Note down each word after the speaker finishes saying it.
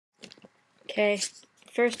Okay,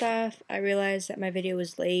 first off, I realized that my video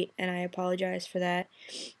was late, and I apologize for that.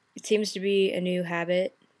 It seems to be a new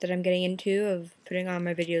habit that I'm getting into of putting on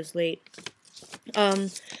my videos late.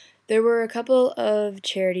 There were a couple of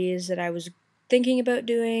charities that I was thinking about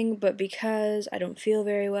doing, but because I don't feel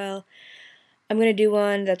very well, I'm going to do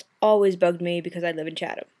one that's always bugged me because I live in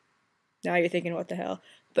Chatham. Now you're thinking, what the hell?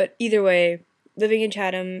 But either way, living in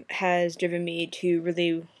Chatham has driven me to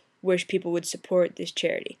really wish people would support this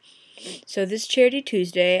charity. So this Charity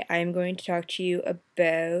Tuesday, I am going to talk to you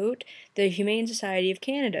about the Humane Society of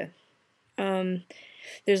Canada.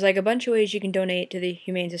 There's like a bunch of ways you can donate to the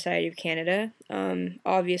Humane Society of Canada.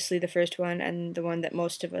 Obviously the first one, and the one that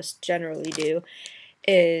most of us generally do,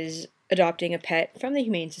 is adopting a pet from the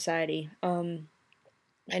Humane Society.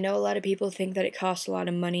 I know a lot of people think that it costs a lot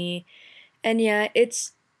of money, and yeah,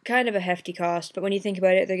 it's kind of a hefty cost, but when you think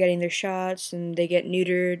about it, they're getting their shots, and they get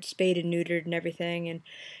neutered, spayed and neutered and everything, and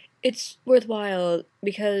it's worthwhile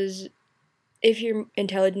because if you're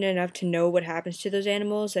intelligent enough to know what happens to those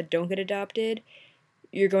animals that don't get adopted,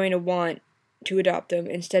 you're going to want to adopt them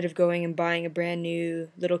instead of going and buying a brand new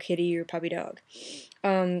little kitty or puppy dog.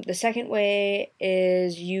 The second way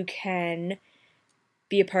is you can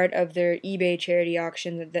be a part of their eBay charity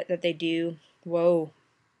auction that they do. Whoa.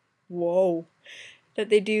 That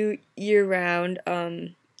they do year round.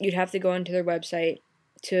 You'd have to go onto their website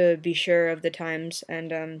to be sure of the times,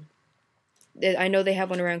 and I know they have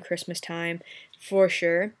one around Christmas time for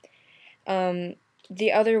sure.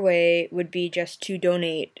 The other way would be just to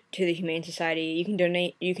donate to the Humane Society.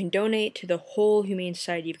 You can donate to the whole Humane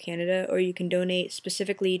Society of Canada, or you can donate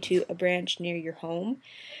specifically to a branch near your home.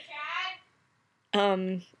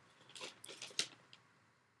 I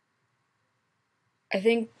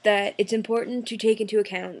think that it's important to take into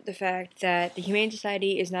account the fact that the Humane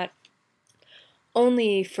Society is not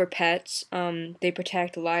only for pets. They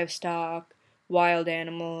protect livestock, wild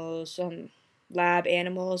animals, lab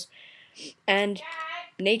animals, and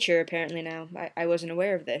nature, apparently now. I wasn't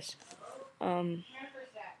aware of this.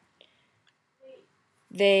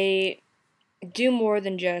 They do more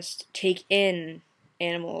than just take in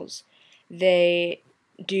animals. They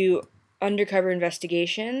do undercover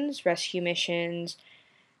investigations, rescue missions,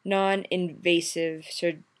 non-invasive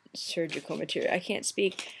surgical material. I can't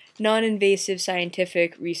speak. Non-invasive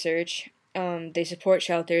scientific research. They support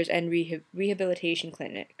shelters and rehabilitation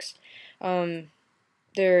clinics.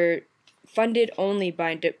 They're funded only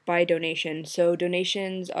by donation, so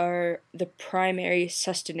donations are the primary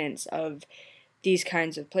sustenance of these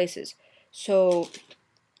kinds of places. So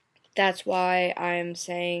that's why I'm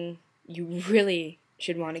saying you really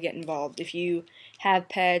should want to get involved. If you have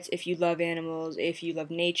pets, if you love animals, if you love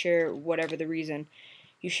nature, whatever the reason,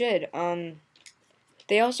 you should.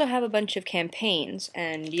 They also have a bunch of campaigns,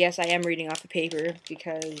 and yes, I am reading off the paper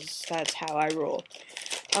because that's how I roll.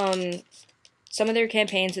 Some of their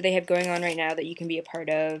campaigns that they have going on right now that you can be a part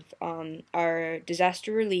of are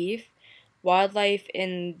disaster relief, wildlife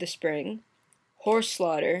in the spring, horse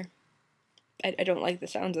slaughter. I don't like the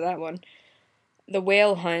sounds of that one. The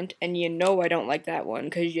whale hunt, and you know I don't like that one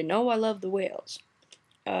because you know I love the whales.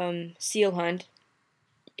 Seal hunt.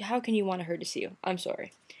 How can you want to hurt a seal? I'm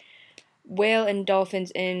sorry. Whale and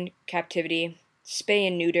dolphins in captivity, spay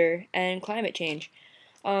and neuter, and climate change.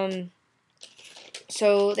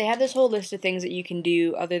 So they have this whole list of things that you can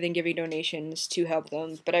do other than giving donations to help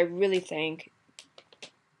them, but I really think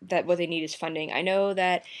that what they need is funding. I know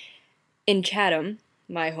that in Chatham,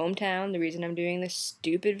 my hometown, the reason I'm doing this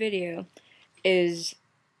stupid video is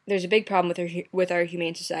there's a big problem with our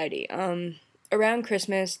Humane Society. Around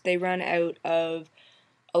Christmas, they run out of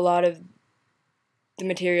a lot of the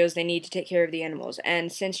materials they need to take care of the animals,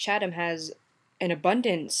 and since Chatham has an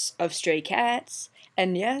abundance of stray cats,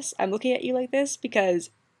 and yes, I'm looking at you like this because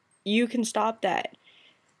you can stop that.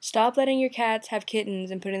 Stop letting your cats have kittens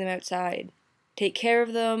and putting them outside. Take care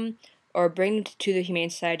of them, or bring them to the Humane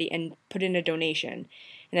Society and put in a donation,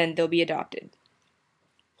 and then they'll be adopted.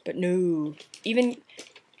 But no, even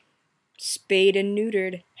spayed and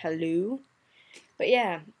neutered, hello? But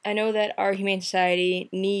yeah, I know that our Humane Society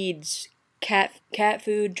needs cat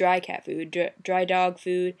food, dry cat food, dry dog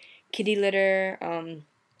food, kitty litter, I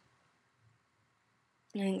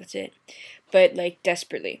think that's it. But, like,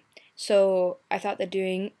 desperately. So, I thought that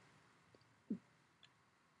doing...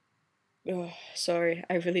 Oh, sorry,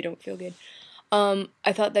 I really don't feel good.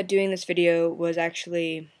 I thought that doing this video was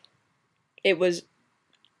actually... It was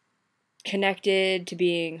connected to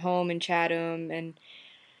being home in Chatham, and...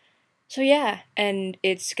 So, yeah, and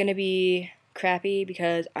it's gonna be crappy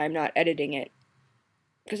because I'm not editing it.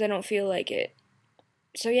 Because I don't feel like it.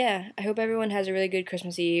 So, yeah, I hope everyone has a really good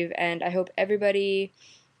Christmas Eve, and I hope everybody,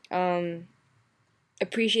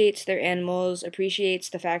 appreciates their animals, appreciates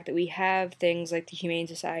the fact that we have things like the Humane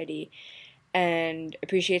Society, and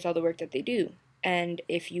appreciates all the work that they do. And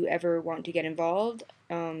if you ever want to get involved,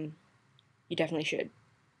 you definitely should.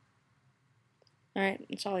 Alright,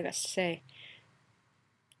 that's all I got to say.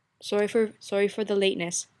 Sorry for the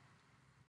lateness.